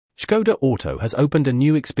Škoda Auto has opened a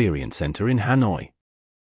new experience center in Hanoi.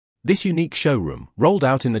 This unique showroom, rolled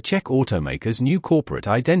out in the Czech automaker's new corporate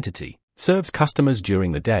identity, serves customers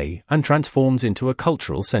during the day and transforms into a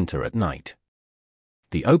cultural center at night.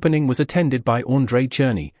 The opening was attended by Ondřej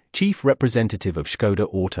Černý, Chief Representative of Škoda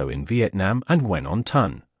Auto in Vietnam, and Nguyễn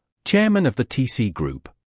Tuấn, Chairman of the TC Group.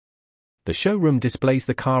 The showroom displays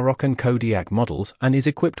the Karoq and Kodiaq models and is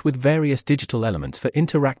equipped with various digital elements for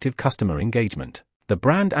interactive customer engagement. The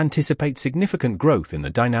brand anticipates significant growth in the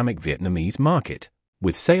dynamic Vietnamese market,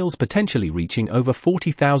 with sales potentially reaching over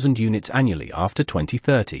 40,000 units annually after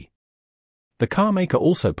 2030. The carmaker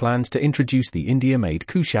also plans to introduce the India-made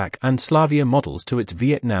Kushaq and Slavia models to its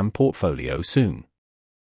Vietnam portfolio soon.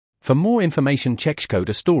 For more information, check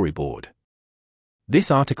Škoda storyboard. This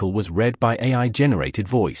article was read by AI-generated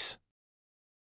voice.